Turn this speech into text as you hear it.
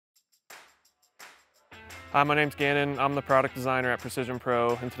Hi, my name's Gannon. I'm the product designer at Precision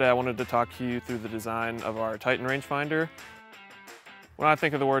Pro, and today I wanted to talk to you through the design of our Titan rangefinder. When I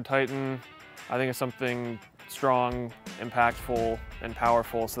think of the word Titan, I think of something strong, impactful, and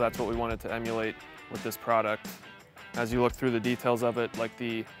powerful, so that's what we wanted to emulate with this product. As you look through the details of it, like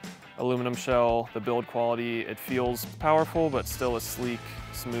the aluminum shell, the build quality, it feels powerful, but still a sleek,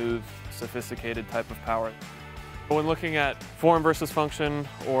 smooth, sophisticated type of power. When looking at form versus function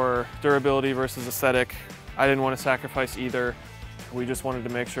or durability versus aesthetic, I didn't want to sacrifice either. We just wanted to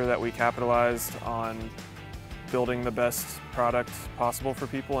make sure that we capitalized on building the best product possible for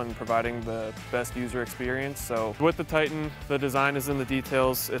people and providing the best user experience. So with the Titan, the design is in the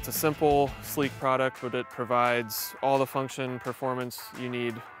details. It's a simple, sleek product, but it provides all the function, performance you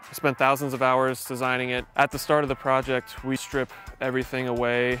need. I spent thousands of hours designing it. At the start of the project, we strip everything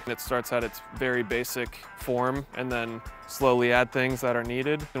away. It starts at its very basic form and then slowly add things that are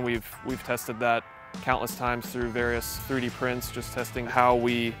needed. And we've tested that countless times through various 3D prints, just testing how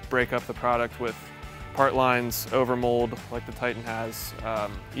we break up the product with part lines, overmold like the Titan has,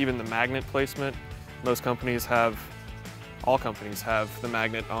 even the magnet placement. Most companies all companies have the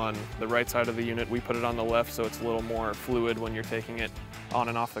magnet on the right side of the unit. We put it on the left so it's a little more fluid when you're taking it on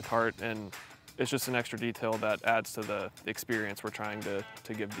and off the cart, and it's just an extra detail that adds to the experience we're trying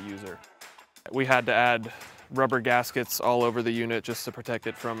to give the user. We had to add rubber gaskets all over the unit just to protect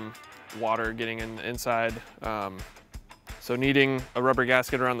it from water getting inside. So needing a rubber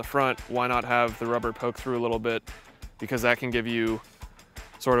gasket around the front, why not have the rubber poke through a little bit, because that can give you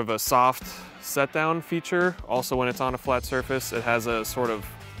sort of a soft set down feature. Also, when it's on a flat surface, it has a sort of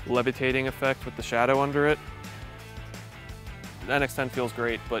levitating effect with the shadow under it. The NX10 feels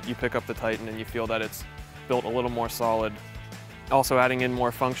great, but you pick up the Titan and you feel that it's built a little more solid. Also adding in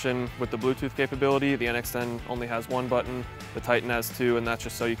more function with the Bluetooth capability. The NX10 only has one button, the Titan has two, and that's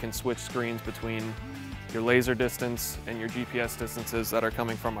just so you can switch screens between your laser distance and your GPS distances that are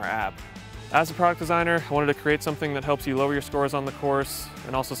coming from our app. As a product designer, I wanted to create something that helps you lower your scores on the course,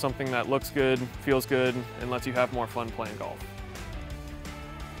 and also something that looks good, feels good, and lets you have more fun playing golf.